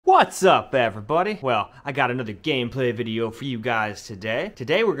What's up, everybody? Well, I got another gameplay video for you guys today.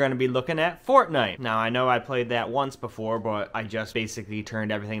 Today we're going to be looking at Fortnite. Now, I know I played that once before, but I just basically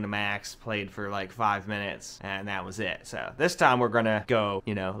turned everything to max, played for like 5 minutes, and that was it. So this time we're going to go,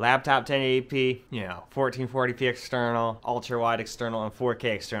 laptop 1080p, 1440p external, ultra-wide external, and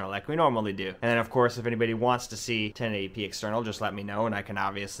 4K external like we normally do. And then, of course, if anybody wants to see 1080p external, just let me know, and I can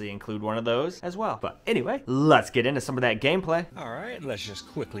obviously include one of those as well. But anyway, let's get into some of that gameplay. Alright, let's just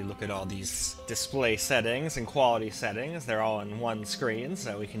quickly look at all these display settings and quality settings. They're all in one screen,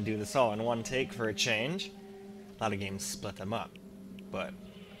 so we can do this all in one take for a change. A lot of games split them up, but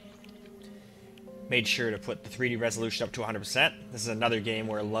made sure to put the 3D resolution up to 100%. This is another game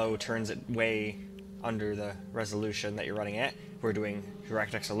where low turns it way under the resolution that you're running at. We're doing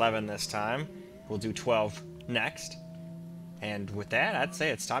DirectX 11 this time. We'll do 12 next. And with that, I'd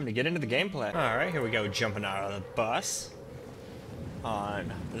say it's time to get into the gameplay. Alright, here we go, jumping out of the bus.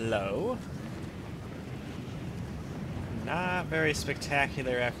 On low. Not very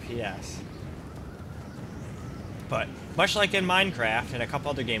spectacular FPS. But, much like in Minecraft and a couple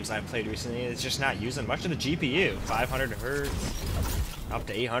other games I've played recently, it's just not using much of the GPU. 500 Hz, up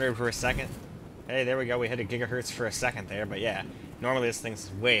to 800 per second. Hey, there we go, we hit a gigahertz for a second there, but yeah. Normally this thing's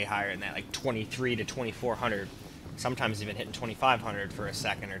way higher than that, like 23 to 2400. Sometimes even hitting 2500 for a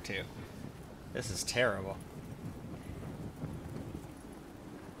second or two. This is terrible.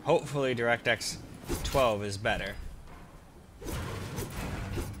 Hopefully DirectX 12 is better.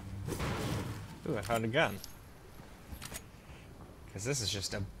 Ooh, I found a gun. Because this is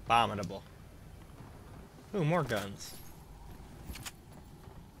just abominable. Ooh, more guns.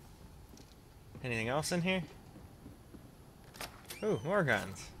 Anything else in here? Ooh, more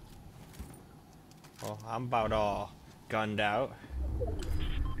guns. Well, I'm about all gunned out.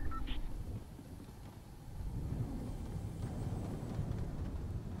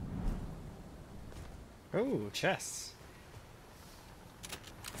 Ooh, chests.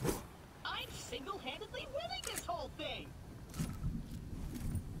 I'm single-handedly winning this whole thing.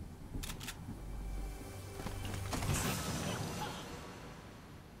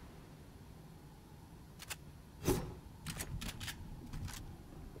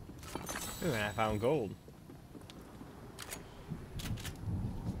 Ooh, and I found gold.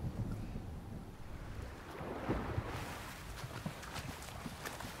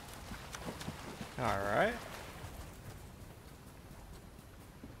 Alright.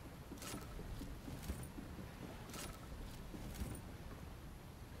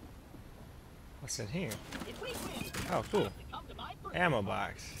 What's in here? Oh, cool. Ammo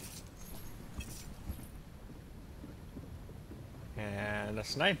box. And a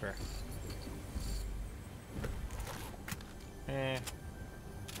sniper. There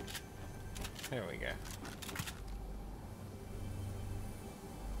we go.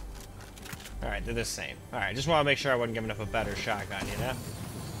 Alright, they're the same. Alright, just want to make sure I wasn't giving up a better shotgun, you know?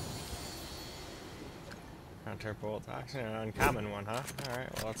 Counter bolt oxygen, an uncommon one, huh?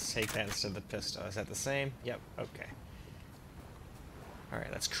 Alright, well, let's take that instead of the pistol. Is that the same? Yep, okay.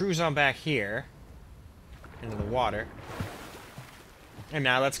 Alright, let's cruise on back here into the water. And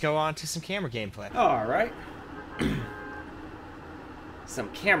now let's go on to some camera gameplay. Alright. Some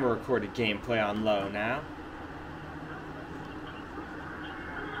camera recorded gameplay on low now.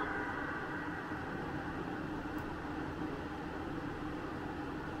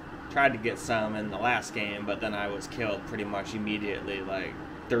 Tried to get some in the last game, but then I was killed pretty much immediately, like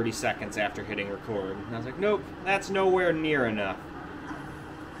 30 seconds after hitting record. And I was like, nope, that's nowhere near enough.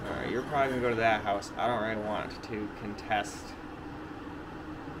 Alright, you're probably gonna go to that house. I don't really want to contest.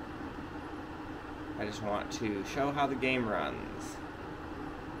 I just want to show how the game runs.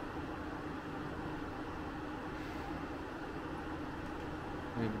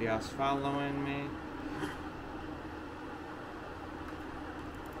 Anybody else following me?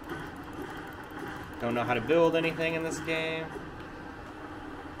 Don't know how to build anything in this game.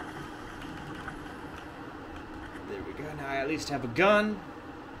 There we go. Now I at least have a gun.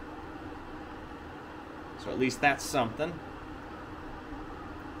 So at least that's something.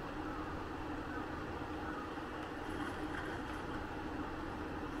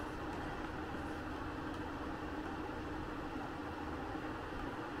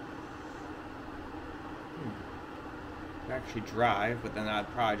 Actually drive, but then I'd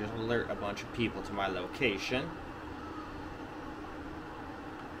probably just alert a bunch of people to my location.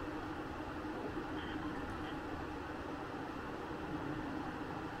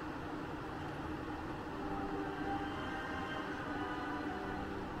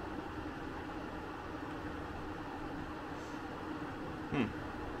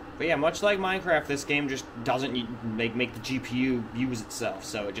 But yeah, much like Minecraft, this game just doesn't make the GPU use itself,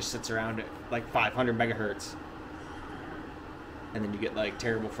 so it just sits around at like 500 megahertz. And then you get like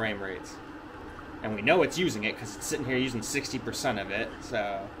terrible frame rates. And we know it's using it because it's sitting here using 60% of it,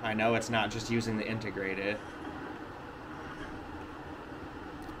 so I know it's not just using the integrated.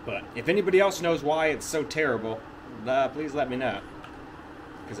 But if anybody else knows why it's so terrible, please let me know.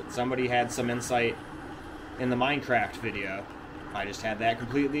 Because somebody had some insight in the Minecraft video. I just had that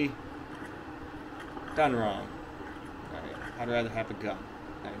completely done wrong. Alright, I'd rather have a gun.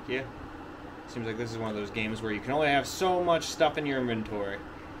 Thank you. Seems like this is one of those games where you can only have so much stuff in your inventory.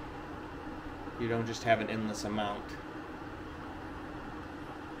 You don't just have an endless amount.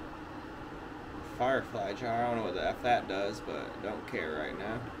 Firefly jar, I don't know what the F that does, but don't care right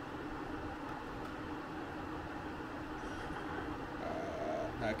now.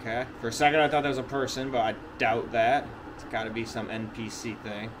 Okay. For a second I thought that was a person, but I doubt that. It's gotta be some NPC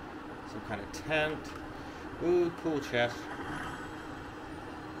thing. Some kind of tent. Ooh, cool chest.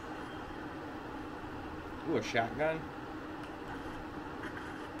 Ooh, a shotgun.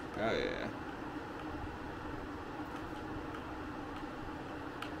 Oh yeah.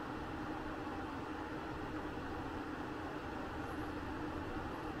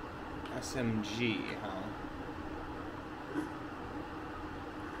 SMG, huh?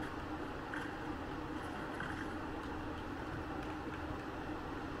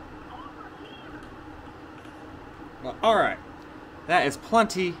 Well, alright. That is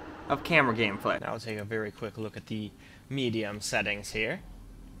plenty of camera gameplay. Now we'll take a very quick look at the medium settings here.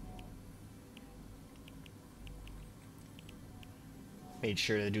 Made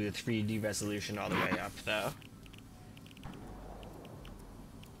sure to do the 3D resolution all the way up, though.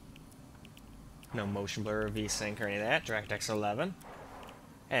 No motion blur or VSync or any of that. DirectX 11.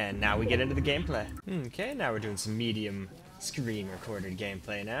 And now we get into the gameplay. Okay, now we're doing some medium screen recorded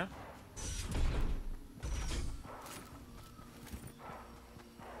gameplay now.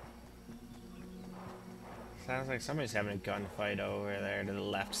 Sounds like somebody's having a gunfight over there to the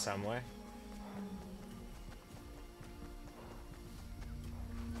left somewhere.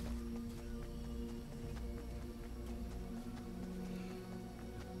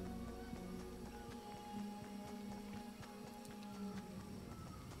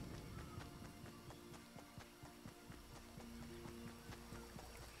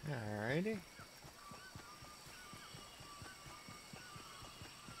 Alrighty.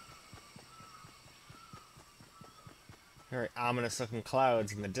 Very ominous looking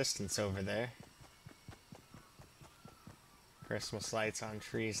clouds in the distance over there. Christmas lights on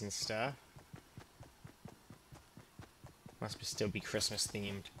trees and stuff. Must still be Christmas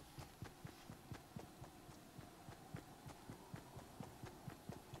themed.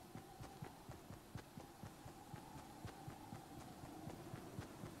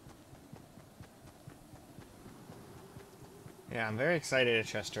 Yeah, I'm very excited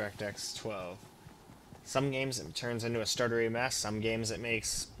to test DirectX 12. Some games it turns into a stuttery mess, some games it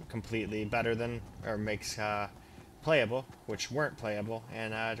makes completely better than, or makes playable, which weren't playable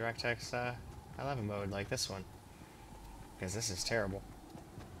in DirectX 11 mode, like this one. Because this is terrible.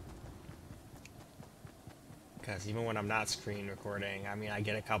 Because even when I'm not screen recording, I mean, I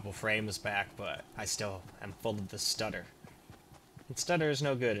get a couple frames back, but I still am full of the stutter. And stutter is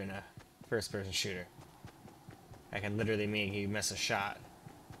no good in a first-person shooter. I can literally make you miss a shot.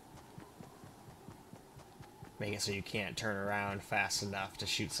 Make it so you can't turn around fast enough to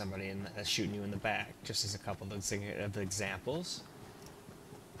shoot somebody that's shooting you in the back, just as a couple of examples.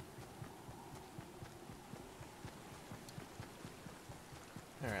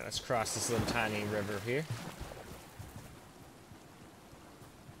 Alright, let's cross this little tiny river here.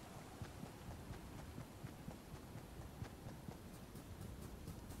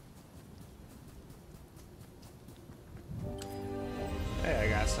 Hey, I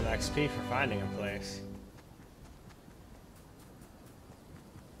got some XP for finding a place.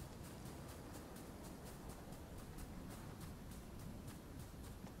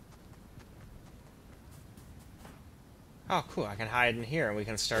 Oh, cool, I can hide in here and we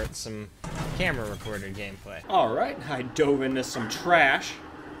can start some camera recorded gameplay. Alright, I dove into some trash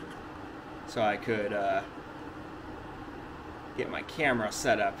so I could get my camera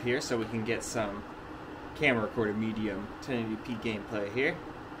set up here so we can get some camera recorded medium 1080p gameplay here.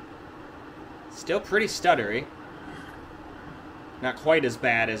 Still pretty stuttery. Not quite as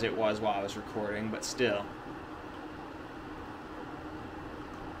bad as it was while I was recording, but still.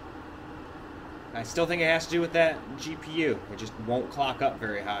 I still think it has to do with that GPU. It just won't clock up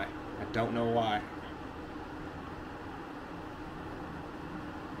very high. I don't know why.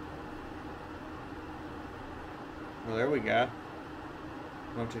 Well, there we go.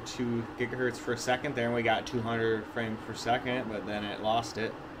 Went to 2 gigahertz per second there, and we got 200 frames per second, but then it lost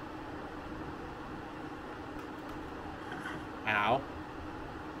it. Ow.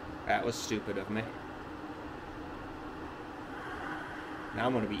 That was stupid of me. Now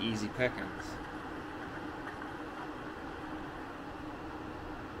I'm going to be easy pickings.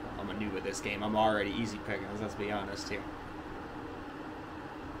 I'm a noob at this game. I'm already easy pickings, let's be honest here.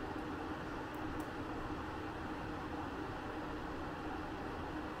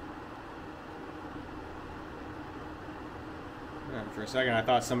 For a second I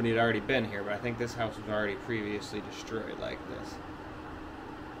thought somebody had already been here, but I think this house was already previously destroyed like this.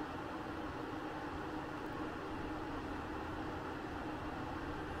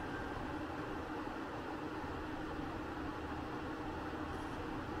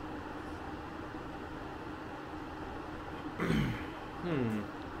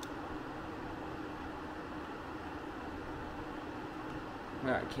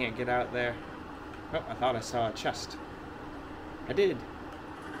 No, I can't get out there. Oh, I thought I saw a chest. I did.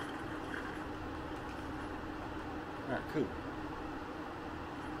 Alright, cool.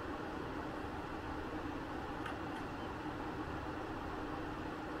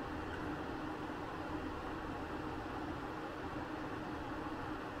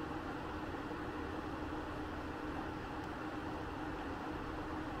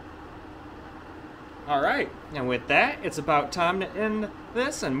 Alright, and with that, it's about time to end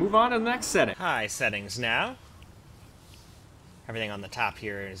this and move on to the next setting. Hi, settings now. Everything on the top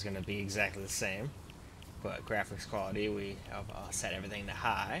here is going to be exactly the same, but graphics quality, we have set everything to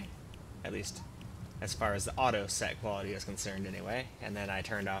high, at least as far as the auto set quality is concerned anyway. And then I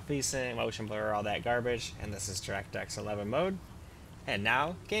turned off VSync, motion blur, all that garbage, and this is DX11 mode. And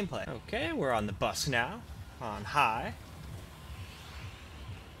now, gameplay. Okay, we're on the bus now, on high.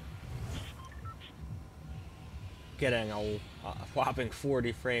 Getting a whopping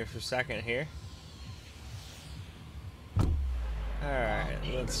 40 frames per second here. Alright,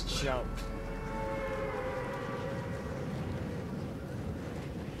 let's jump.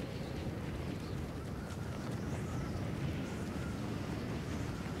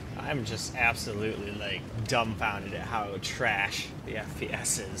 I'm just absolutely like dumbfounded at how trash the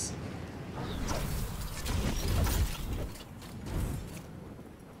FPS is.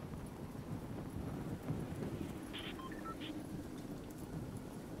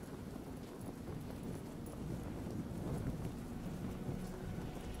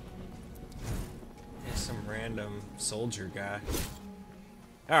 Random soldier guy.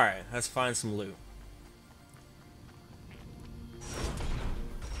 Alright, let's find some loot.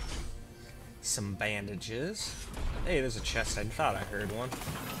 Some bandages. Hey, there's a chest. I thought I heard one.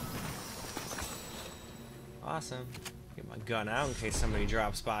 Awesome. Get my gun out in case somebody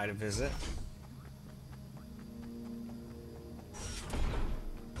drops by to visit.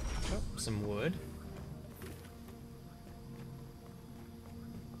 Oh, some wood.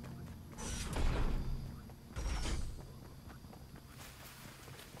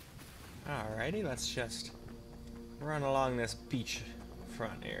 Alrighty, let's just run along this beach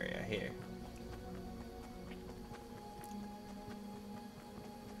front area here.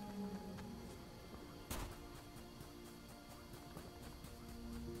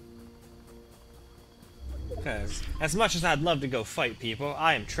 Because as much as I'd love to go fight people,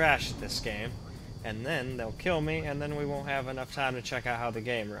 I am trash at this game. And then they'll kill me, and then we won't have enough time to check out how the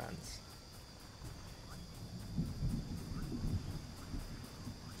game runs.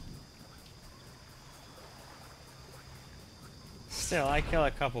 Still, I kill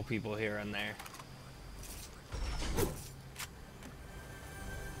a couple people here and there.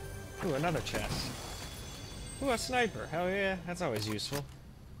 Ooh, another chest. Ooh, a sniper. Hell yeah, that's always useful.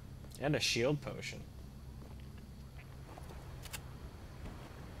 And a shield potion.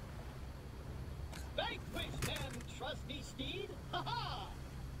 Vanquish them, trusty steed! Ha-ha!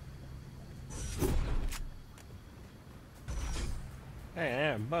 Hey,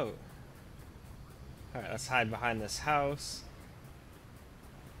 and a boat. Alright, let's hide behind this house.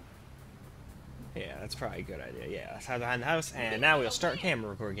 Yeah, that's probably a good idea. Yeah, let's hide behind the house, and now we'll start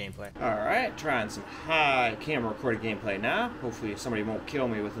camera record gameplay. Alright, trying some high camera recorded gameplay now. Hopefully somebody won't kill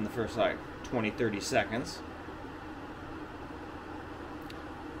me within the first like 20-30 seconds.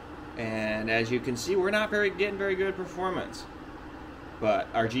 And as you can see, we're not getting very good performance. But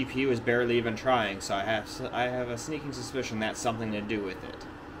our GPU is barely even trying, so I have a sneaking suspicion that's something to do with it.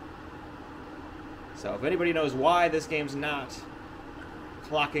 So if anybody knows why this game's not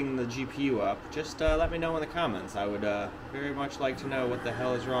clocking the GPU up, just let me know in the comments. I would very much like to know what the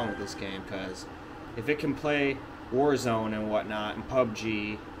hell is wrong with this game, because if it can play Warzone and whatnot, and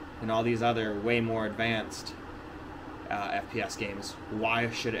PUBG, and all these other way more advanced FPS games. Why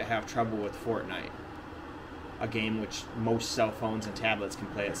should it have trouble with Fortnite? A game which most cell phones and tablets can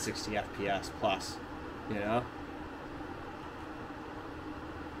play at 60 FPS plus, you know?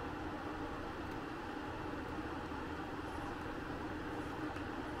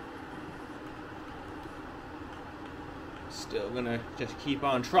 Still gonna just keep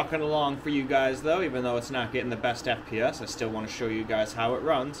on trucking along for you guys though, even though it's not getting the best FPS. I still want to show you guys how it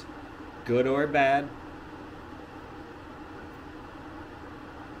runs, good or bad.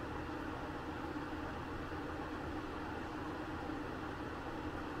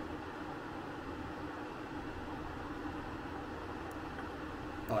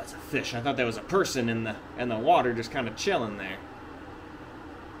 Oh, that's a fish. I thought there was a person in the water just kind of chilling there.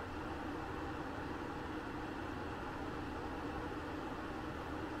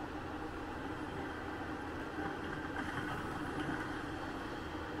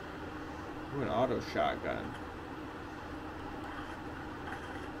 Ooh, an auto shotgun.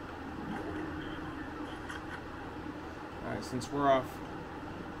 Alright, since we're off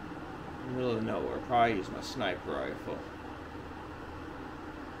in the middle of nowhere, I'll probably use my sniper rifle.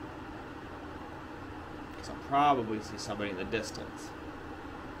 I'll probably see somebody in the distance.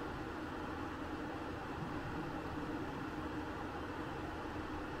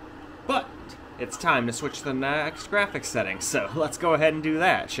 But it's time to switch to the next graphics settings, so let's go ahead and do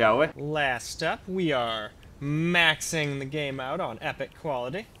that, shall we? Last up, we are maxing the game out on epic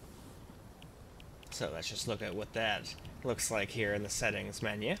quality. So let's just look at what that looks like here in the settings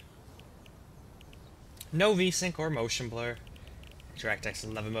menu. No VSync or motion blur. DirectX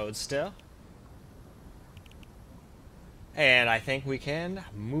 11 mode still. And I think we can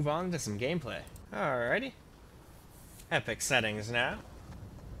move on to some gameplay. Alrighty. Epic settings now.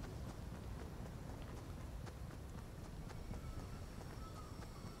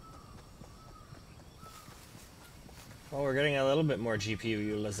 Well, we're getting a little bit more GPU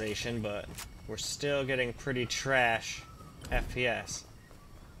utilization, but we're still getting pretty trash FPS.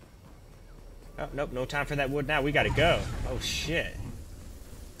 Oh, nope, no time for that wood now. We gotta go. Oh, shit.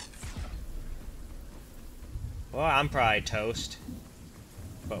 Well, I'm probably toast.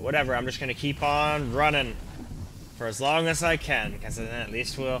 But whatever, I'm just gonna keep on running for as long as I can, because then at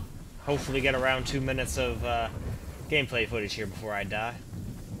least we'll hopefully get around 2 minutes of gameplay footage here before I die.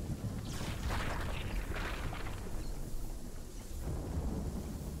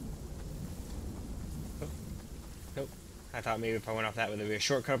 Oh. Nope. I thought maybe if I went off that would there be a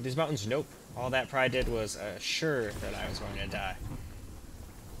shortcut up these mountains. Nope. All that probably did was assure that I was going to die.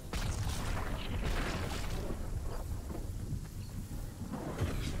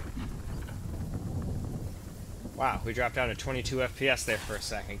 Wow, we dropped down to 22 FPS there for a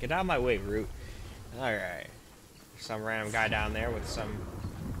second. Get out of my way, Root. Alright. Some random guy down there with some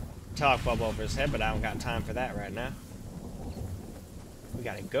talk bubble over his head, but I haven't got time for that right now. We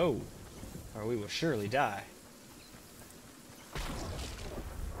gotta go, or we will surely die.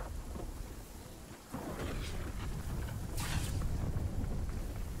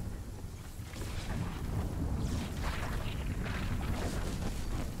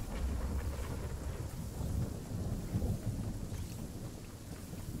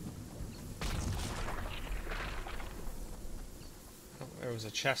 There was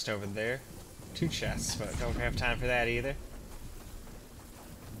a chest over there. 2 chests, but don't have time for that either.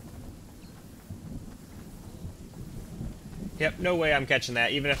 Yep, no way I'm catching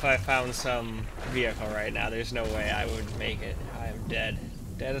that. Even if I found some vehicle right now, there's no way I would make it. I am dead.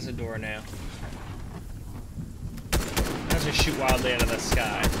 Dead as a door now. I'll just shoot wildly out of the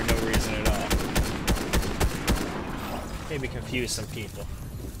sky for no reason at all. Maybe confuse some people.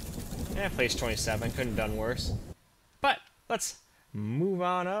 Yeah, place 27. Couldn't have done worse. But, let's move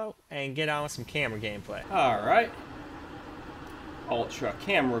on up and get on with some camera gameplay. Alright. Ultra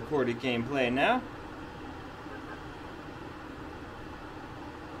camera recorded gameplay now.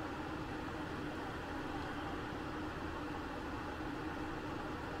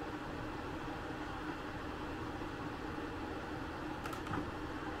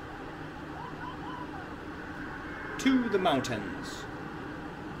 To the mountains.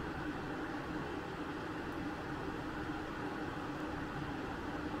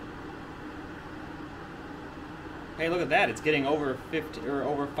 Hey, look at that. It's getting over 50 or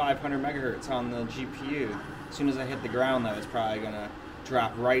over 500 megahertz on the GPU. As soon as I hit the ground, though, it's probably going to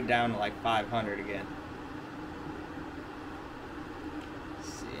drop right down to like 500 again.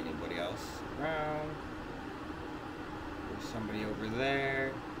 Let's see anybody else around. There's somebody over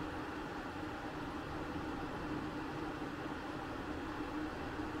there.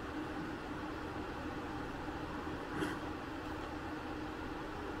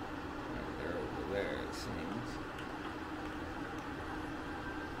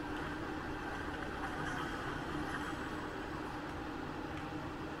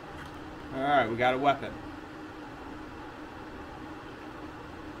 Alright, we got a weapon.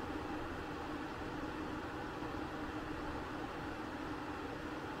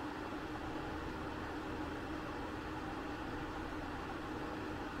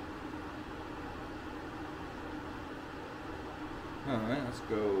 Alright, let's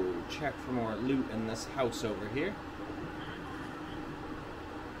go check for more loot in this house over here.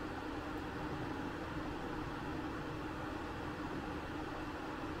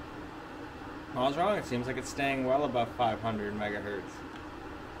 I was wrong, it seems like it's staying well above 500 megahertz.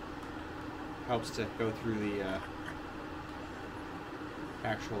 Helps to go through the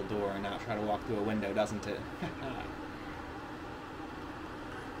actual door and not try to walk through a window, doesn't it?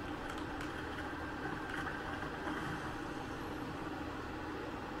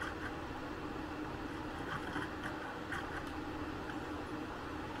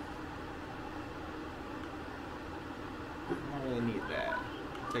 I don't really need that.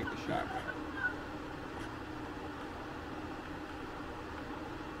 I'll take the shotgun.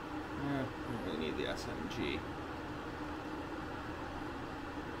 I don't really need the SMG.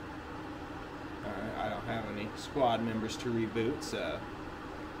 Alright, I don't have any squad members to reboot, so...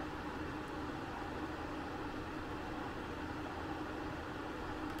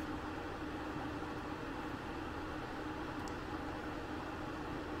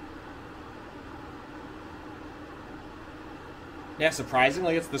 yeah,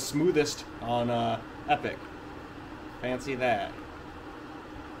 surprisingly, it's the smoothest on Epic. Fancy that.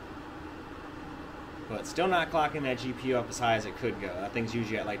 But still not clocking that GPU up as high as it could go. That thing's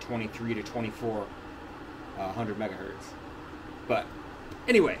usually at like 23 to 2400 megahertz. But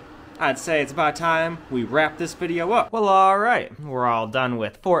anyway, I'd say it's about time we wrap this video up. Well, alright. We're all done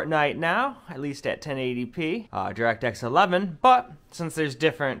with Fortnite now, at least at 1080p, DirectX 11, but since there's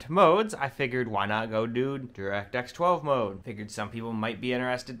different modes, I figured why not go do DirectX 12 mode. Figured some people might be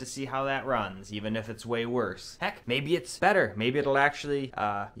interested to see how that runs, even if it's way worse. Heck, maybe it's better. Maybe it'll actually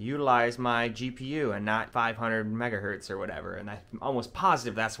utilize my GPU and not 500 megahertz or whatever. And I'm almost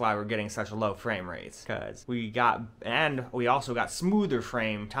positive that's why we're getting such low frame rates. Because we also got smoother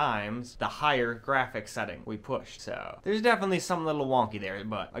frame times the higher graphics setting we pushed. So there's definitely something a little wonky there.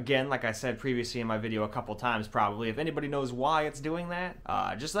 But again, like I said previously in my video a couple times probably, if anybody knows why it's doing that,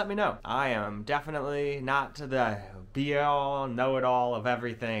 just let me know. I am definitely not the be-all, know-it-all of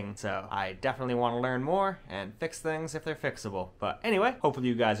everything, so I definitely want to learn more and fix things if they're fixable. But anyway, hopefully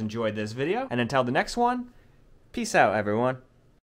you guys enjoyed this video, and until the next one, peace out, everyone.